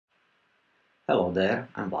Hello there,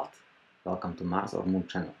 I'm Vlad. Welcome to Mars or Moon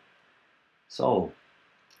channel. So,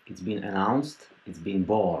 it's been announced, it's been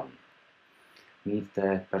born. Meet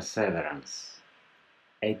the Perseverance,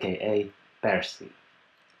 aka Percy.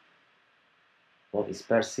 What is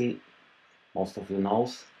Percy? Most of you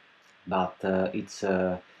knows, but it's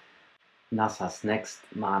NASA's next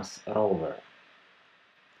Mars rover.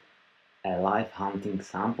 A live hunting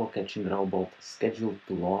sample catching robot scheduled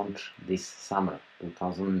to launch this summer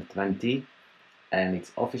 2020, and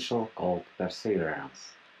it's official called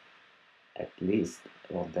Perseverance. At least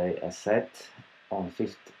what they said on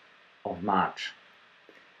 5th of March.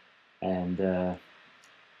 And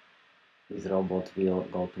this robot will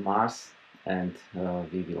go to Mars, and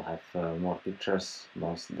we will have more pictures,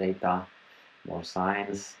 more data, more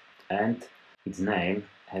science, and its name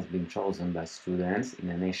has been chosen by students in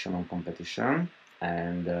a national competition,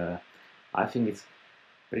 and I think it's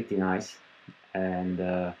pretty nice,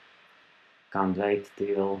 and can't wait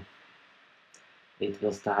till it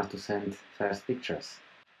will start to send first pictures.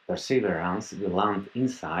 Perseverance will land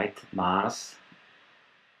inside Mars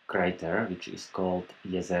crater, which is called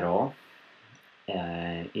Jezero,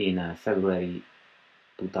 in February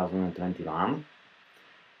 2021,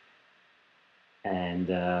 and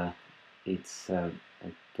it's a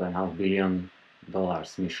 $2.5 billion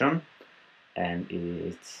mission, and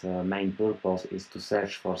its main purpose is to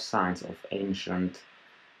search for signs of ancient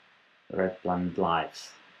red planet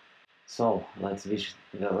lives. So let's wish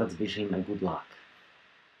him a good luck.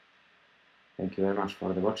 Thank you very much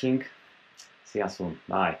for the watching. See you soon.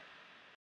 Bye.